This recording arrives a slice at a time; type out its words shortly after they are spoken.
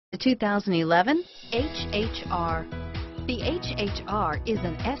The 2011 HHR. The HHR is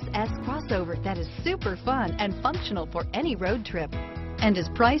an SS crossover that is super fun and functional for any road trip and is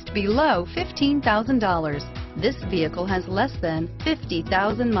priced below $15,000. This vehicle has less than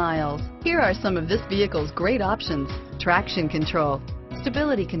 50,000 miles. Here are some of this vehicle's great options: traction control,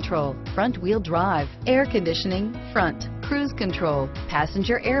 stability control, front wheel drive, air conditioning, front, cruise control,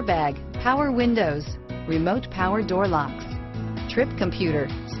 passenger airbag, power windows, remote power door locks, trip computer,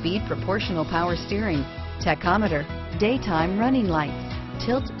 speed proportional power steering, tachometer, daytime running lights,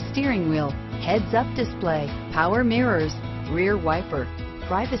 tilt steering wheel, heads-up display, power mirrors, rear wiper,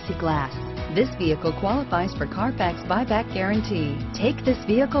 privacy glass. This vehicle qualifies for Carfax buyback guarantee. Take this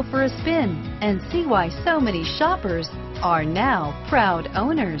vehicle for a spin and see why so many shoppers are now proud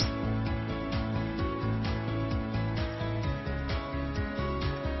owners.